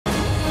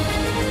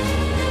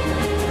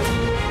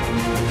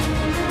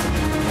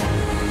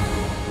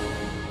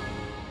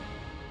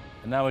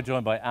Now we're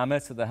joined by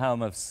Amit at the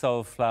helm of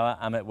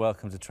Soulflower. Amit,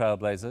 welcome to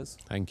Trailblazers.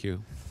 Thank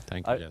you.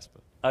 Thank you,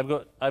 Jasper. I've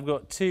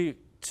got two.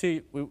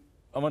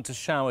 I want to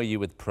shower you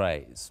with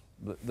praise.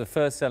 The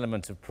first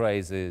element of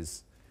praise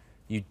is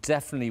you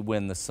definitely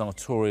win the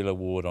sartorial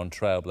award on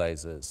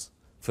Trailblazers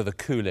for the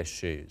coolest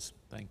shoes.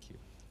 Thank you.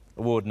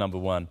 Award number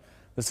one.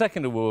 The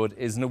second award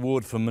is an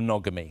award for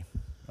monogamy,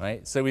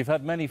 right? So we've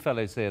had many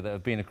fellows here that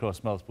have been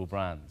across multiple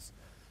brands.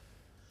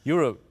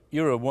 You're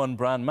a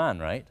one-brand man,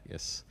 right?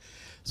 Yes.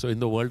 So in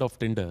the world of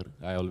Tinder,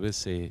 I always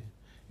say,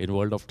 in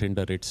world of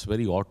Tinder, it's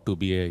very odd to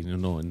be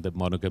in the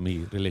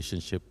monogamy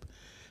relationship,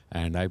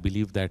 and I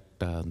believe that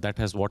that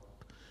has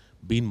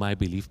been my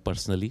belief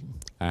personally,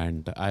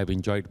 and I've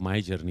enjoyed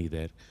my journey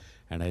there.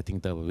 And I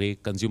think the way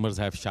consumers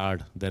have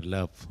shared their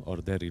love or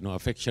their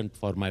affection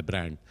for my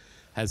brand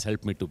has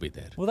helped me to be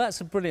there. Well,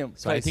 that's a brilliant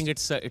place. So I think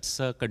it's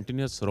a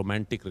continuous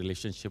romantic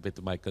relationship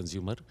with my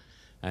consumer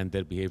and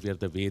their behavior,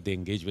 the way they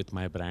engage with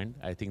my brand.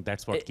 I think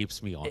that's what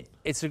keeps me on.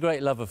 It's a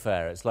great love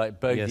affair. It's like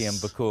Bogey and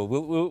Bacall.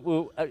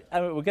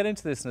 We'll get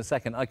into this in a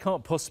second. I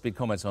can't possibly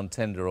comment on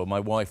Tinder, or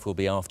my wife will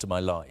be after my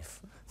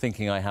life,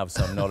 thinking I have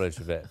some knowledge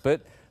of it.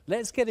 But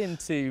let's get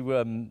into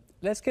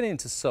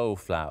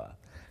Soulflower.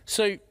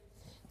 So,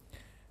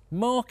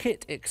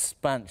 market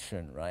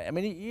expansion, right? I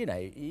mean,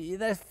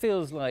 that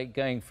feels like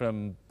going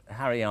from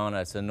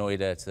Haryana to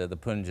Noida to the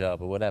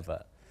Punjab or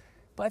whatever.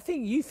 But I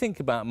think you think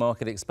about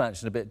market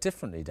expansion a bit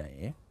differently, don't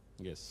you?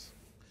 Yes.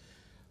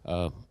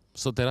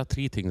 So there are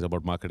three things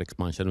about market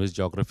expansion. One is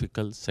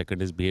geographical,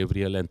 second is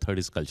behavioral, and third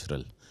is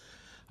cultural.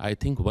 I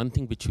think one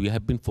thing which we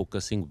have been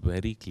focusing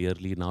very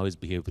clearly now is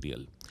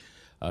behavioral.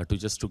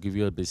 To give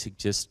you a basic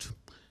gist,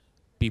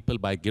 people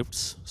buy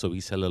gifts, so we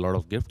sell a lot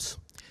of gifts.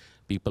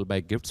 People buy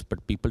gifts,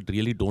 but people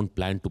really don't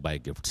plan to buy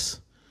gifts.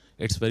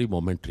 It's very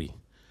momentary.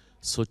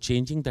 So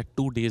changing that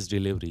 2 days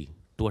delivery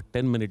to a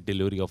 10-minute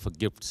delivery of a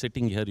gift,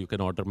 sitting here, you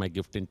can order my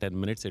gift in 10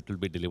 minutes, it will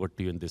be delivered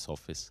to you in this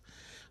office.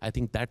 I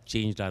think that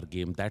changed our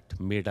game. That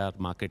made our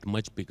market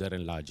much bigger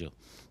and larger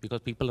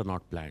because people are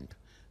not planned.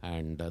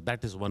 And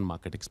that is one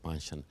market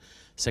expansion.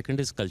 Second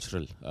is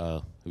cultural.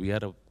 We are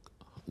a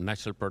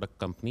natural product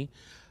company.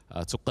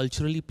 So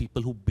culturally,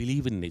 people who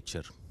believe in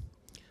nature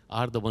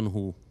are the one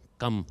who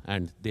come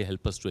and they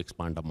help us to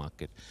expand our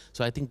market.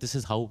 So I think this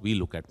is how we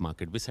look at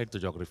market, besides the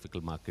geographical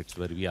markets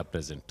where we are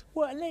present.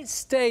 Well, let's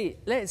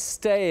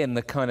stay in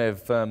the kind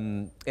of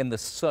in the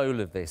soul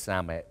of this,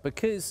 Amit,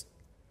 because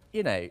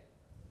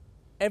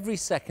every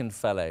second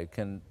fellow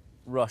can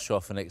rush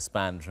off and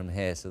expand from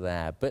here to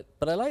there. But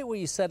I like what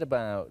you said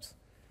about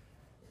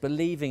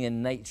believing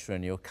in nature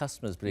and your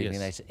customers believing in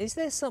nature. Is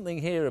there something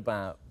here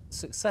about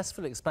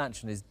successful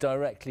expansion is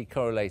directly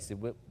correlated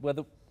with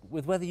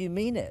whether you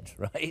mean it,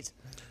 right?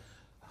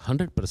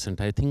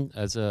 100%. I think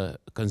as a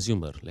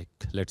consumer, like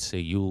let's say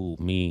you,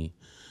 me,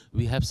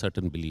 we have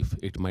certain belief.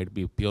 It might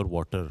be pure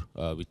water,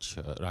 which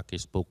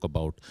Rakesh spoke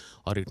about,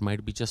 or it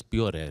might be just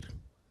pure air,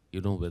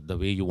 with the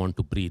way you want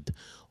to breathe,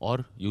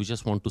 or you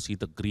just want to see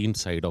the green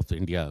side of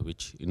India,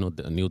 which,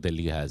 the New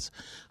Delhi has.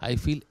 I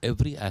feel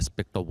every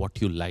aspect of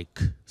what you like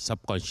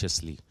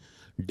subconsciously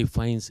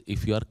defines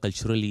if you are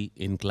culturally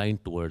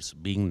inclined towards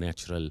being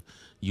natural,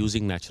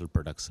 using natural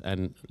products.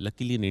 And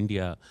luckily in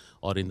India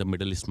or in the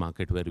Middle East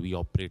market where we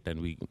operate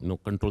and we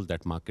control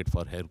that market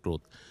for hair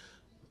growth,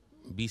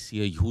 we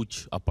see a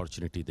huge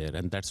opportunity there,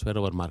 and that's where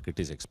our market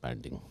is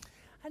expanding.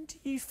 And do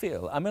you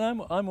feel, I mean,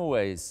 I'm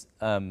always,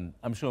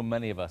 I'm sure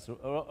many of us are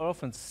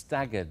often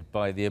staggered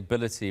by the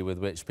ability with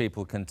which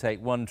people can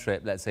take one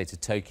trip, let's say to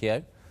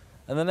Tokyo,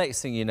 and the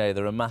next thing you know,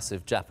 they're a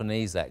massive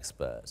Japanese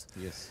expert.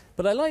 Yes.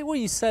 But I like what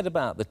you said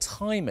about the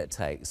time it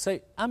takes. So,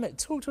 Amit,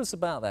 talk to us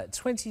about that.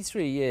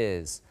 23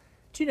 years.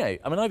 Do you know,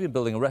 I mean, I've been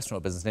building a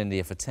restaurant business in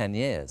India for 10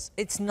 years.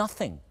 It's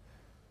nothing.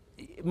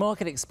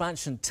 Market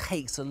expansion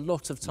takes a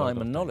lot of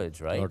time and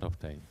knowledge, right? A lot of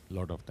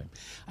time.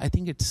 I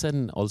think it's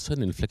also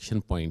an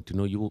inflection point.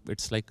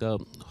 It's like a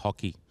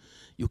hockey.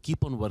 You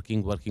keep on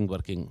working.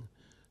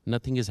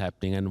 Nothing is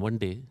happening, and one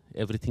day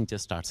everything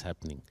just starts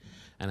happening.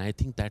 And I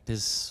think that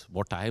is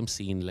what I am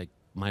seeing, like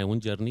my own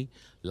journey.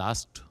 I'll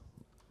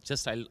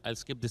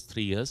skip this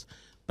 3 years.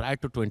 Prior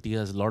to 20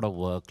 years, a lot of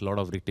work, a lot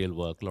of retail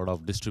work, a lot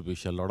of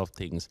distribution, a lot of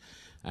things.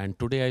 And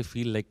today I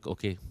feel like,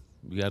 okay,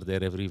 we are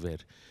there everywhere.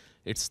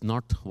 It's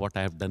not what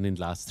I have done in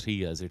last 3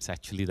 years. It's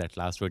actually that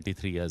last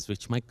 23 years,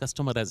 which my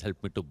customer has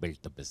helped me to build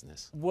the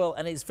business. Well,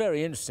 and it's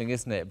very interesting,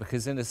 isn't it?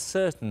 Because in a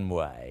certain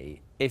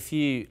way,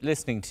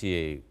 listening to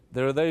you,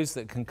 there are those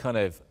that can kind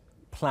of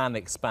plan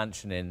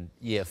expansion in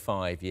year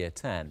 5, year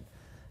 10.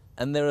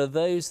 And there are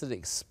those that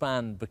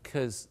expand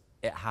because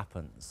it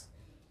happens,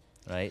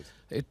 right?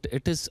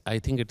 I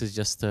think it is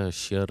just the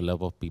sheer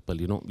love of people.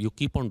 You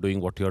keep on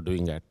doing what you're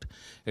doing at.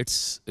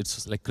 It's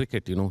like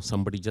cricket,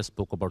 somebody just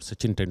spoke about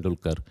Sachin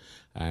Tendulkar,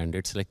 and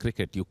it's like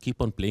cricket. You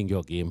keep on playing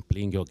your game,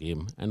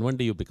 and one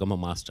day you become a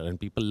master, and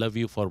people love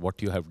you for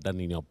what you have done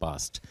in your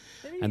past.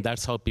 And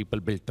that's how people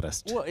build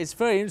trust. Well, it's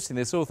very interesting,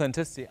 this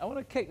authenticity. I want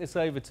to kick this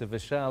over to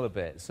Vishal a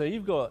bit. So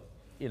you've got,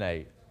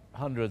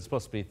 hundreds,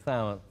 possibly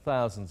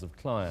thousands of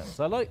clients.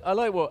 I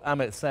like what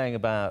Amit's saying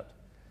about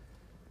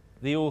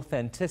the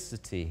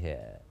authenticity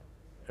here,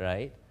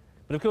 right?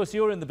 But of course,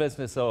 you're in the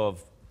business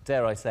of,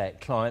 dare I say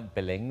it, client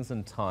billings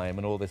and time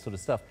and all this sort of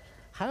stuff.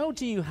 How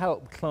do you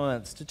help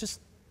clients to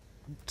just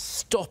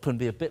stop and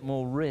be a bit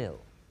more real?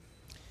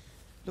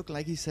 Look,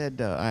 like he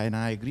said, and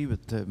I agree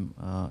with him,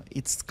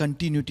 it's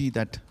continuity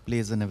that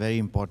plays a very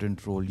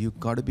important role. You've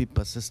got to be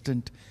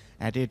persistent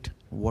at it,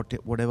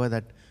 whatever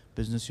that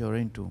business you're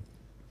into.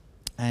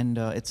 And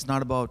it's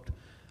not about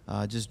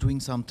just doing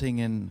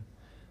something and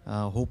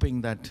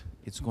hoping that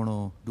it's going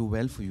to do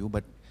well for you,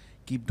 but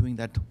keep doing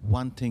that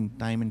one thing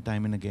time and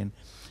time and again.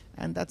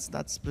 And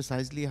that's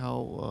precisely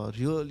how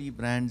really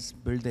brands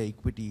build their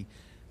equity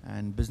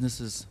and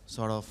businesses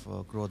sort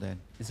of grow then.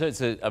 So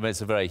it's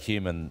a very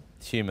human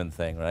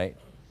thing, right?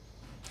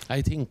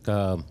 I think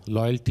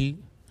loyalty,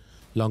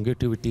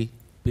 longevity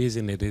pays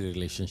in every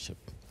relationship.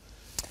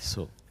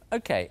 So.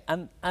 Okay,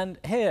 and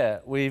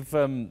here we've,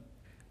 I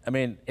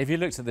mean, if you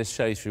looked at this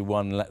show through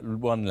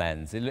one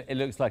lens, it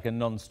looks like a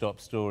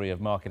non-stop story of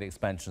market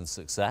expansion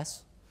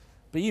success,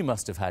 but you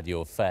must have had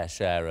your fair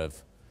share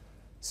of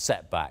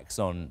setbacks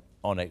on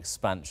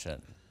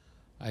expansion.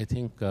 I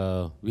think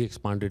we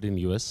expanded in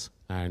US,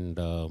 and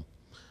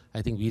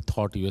I think we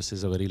thought US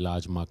is a very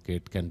large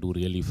market, can do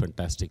really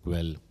fantastic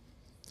well.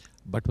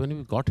 But when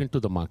we got into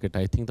the market,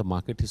 I think the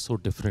market is so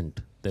different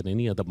than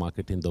any other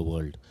market in the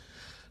world.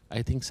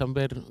 I think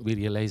somewhere we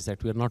realized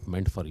that we are not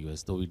meant for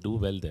US, though we do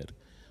well there,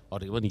 or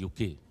even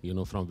UK, you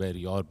know, from where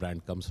your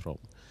brand comes from.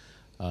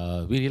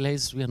 We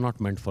realized we are not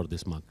meant for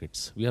these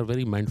markets. We are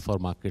very meant for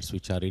markets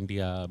which are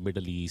India,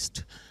 Middle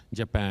East,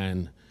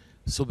 Japan,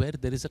 so where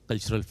there is a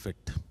cultural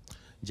fit.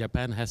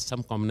 Japan has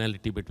some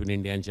commonality between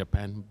India and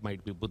Japan,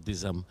 might be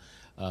Buddhism.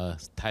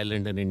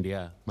 Thailand and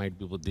India might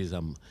be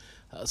Buddhism.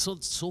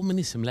 So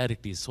many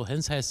similarities. So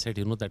hence I said,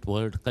 you know, that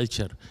word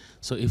culture.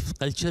 So if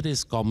culture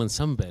is common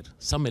somewhere,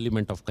 some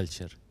element of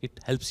culture, it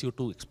helps you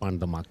to expand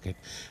the market.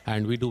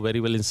 And we do very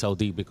well in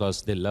Saudi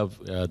because they love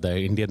the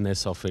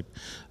Indianness of it.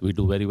 We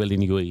do very well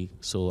in UAE.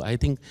 So I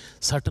think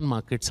certain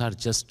markets are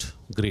just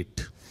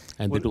great.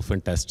 And they do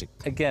fantastic.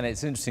 Again,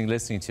 it's interesting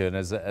listening to you, and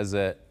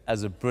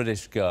as a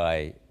British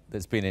guy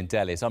that's been in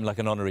Delhi, so I'm like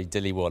an honorary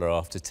Dilliwaller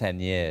after 10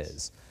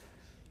 years.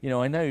 You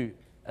know, I know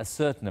a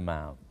certain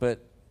amount, but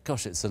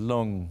gosh, it's a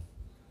long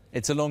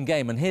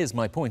game. And here's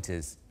my point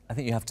is, I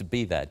think you have to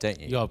be there,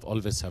 don't you? You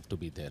always have to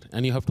be there.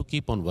 And you have to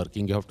keep on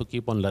working. You have to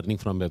keep on learning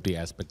from every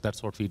aspect.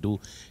 That's what we do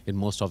in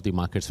most of the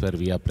markets where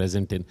we are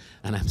present in.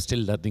 And I'm still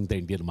learning the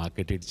Indian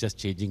market. It's just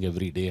changing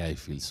every day, I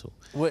feel so.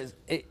 Well,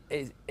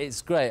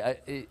 it's great.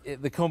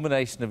 The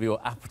combination of your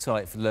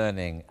appetite for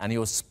learning and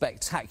your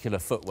spectacular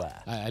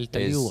footwear. I'll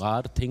tell you,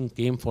 our thing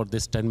came for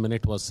this 10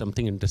 minute was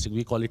something interesting.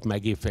 We call it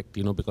Maggie effect,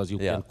 you know, because you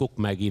can cook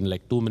Maggie in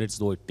like 2 minutes,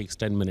 though it takes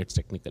 10 minutes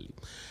technically.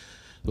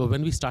 So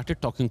when we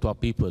started talking to our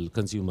people,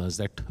 consumers,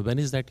 that when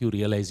is that you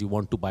realize you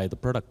want to buy the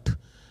product?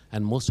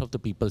 And most of the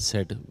people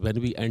said,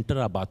 when we enter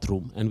our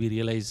bathroom and we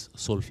realize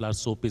Soulflower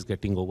soap is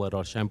getting over,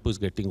 or shampoo is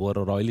getting over,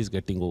 or oil is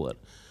getting over.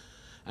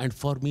 And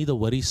for me, the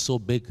worry is so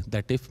big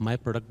that if my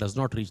product does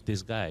not reach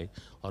this guy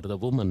or the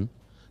woman,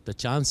 the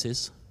chance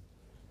is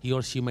he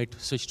or she might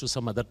switch to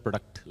some other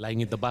product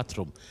lying in the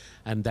bathroom.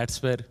 And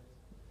that's where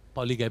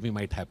polygamy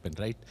might happen,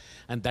 right?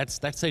 And that's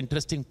the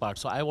interesting part.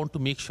 So I want to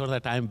make sure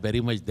that I am very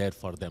much there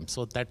for them.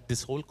 So that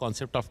this whole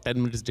concept of 10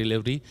 minutes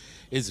delivery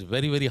is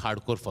very, very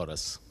hardcore for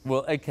us.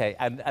 Well, okay,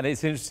 and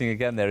it's interesting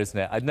again there, isn't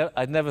it?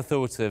 I'd never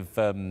thought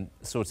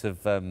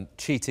of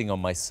cheating on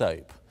my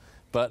soap,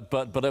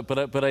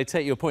 but I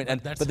take your point.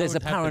 And but there's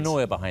a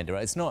paranoia behind it,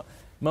 right? It's not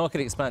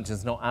market expansion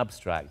is not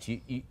abstract.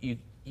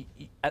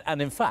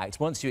 And in fact,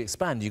 once you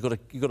expand, you got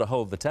to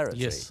hold the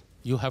territory. Yes.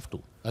 You have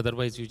to.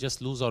 Otherwise, you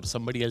just lose, or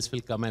somebody else will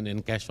come and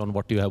encash on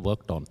what you have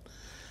worked on.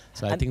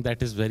 So I think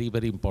that is very,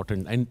 very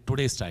important in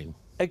today's time.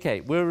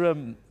 Okay, we're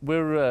in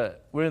the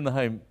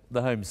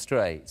home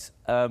straight.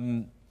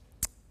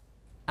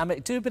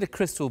 Amit, do a bit of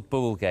crystal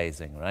ball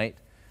gazing, right?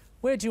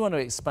 Where do you want to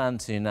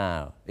expand to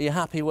now? Are you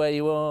happy where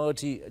you are?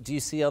 Do you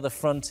see other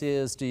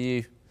frontiers? Do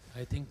you?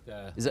 I think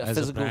is it a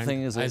physical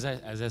thing? As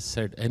I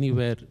said,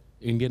 anywhere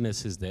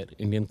Indianness is there,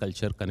 Indian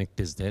culture connect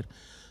is there.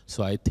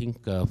 So I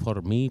think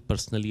for me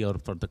personally, or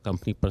for the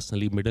company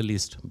personally, Middle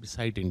East,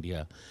 beside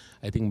India,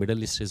 I think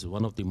Middle East is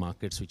one of the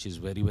markets which is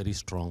very, very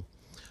strong.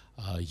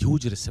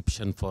 Huge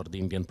reception for the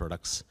Indian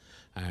products,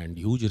 and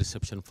huge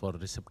reception for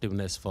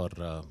receptiveness for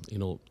you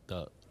know,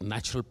 the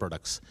natural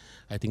products.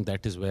 I think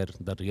that is where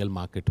the real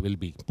market will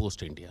be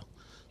post-India.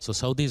 So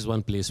Saudi is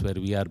one place where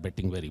we are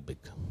betting very big.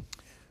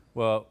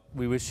 Well,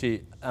 we wish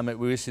you, Amit,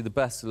 we wish you the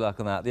best of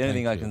luck on that. The only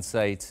thing I can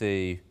say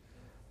to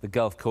the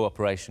Gulf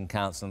Cooperation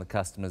Council and the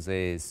customers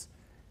is,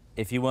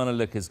 if you want to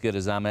look as good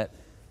as Amit,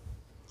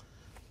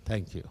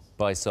 thank you.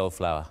 Buy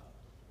Soulflower.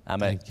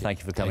 Amit, thank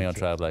you for coming on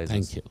Trailblazers.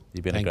 Thank you.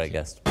 You've been a great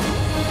guest.